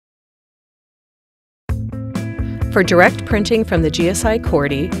For direct printing from the GSI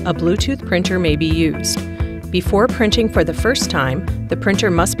Corti, a Bluetooth printer may be used. Before printing for the first time, the printer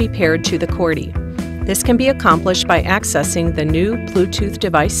must be paired to the Corti. This can be accomplished by accessing the new Bluetooth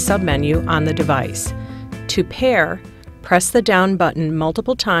device submenu on the device. To pair, press the down button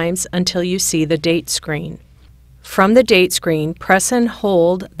multiple times until you see the date screen. From the date screen, press and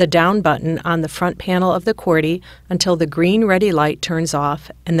hold the down button on the front panel of the Corti until the green ready light turns off,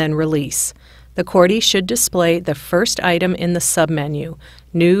 and then release. The Corti should display the first item in the submenu,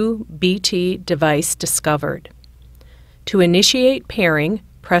 New BT Device Discovered. To initiate pairing,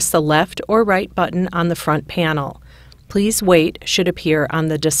 press the left or right button on the front panel. Please wait should appear on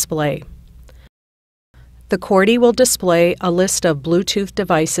the display. The Corti will display a list of Bluetooth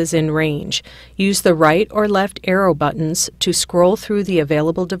devices in range. Use the right or left arrow buttons to scroll through the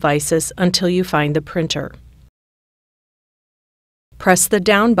available devices until you find the printer. Press the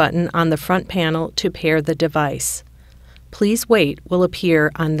down button on the front panel to pair the device. Please wait will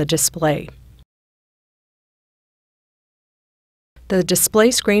appear on the display. The display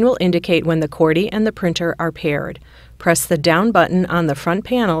screen will indicate when the Corti and the printer are paired. Press the down button on the front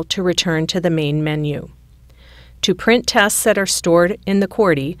panel to return to the main menu. To print tests that are stored in the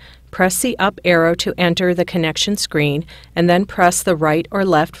Corti, press the up arrow to enter the connection screen and then press the right or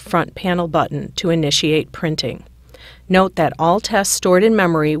left front panel button to initiate printing. Note that all tests stored in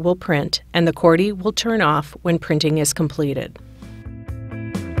memory will print and the Corti will turn off when printing is completed.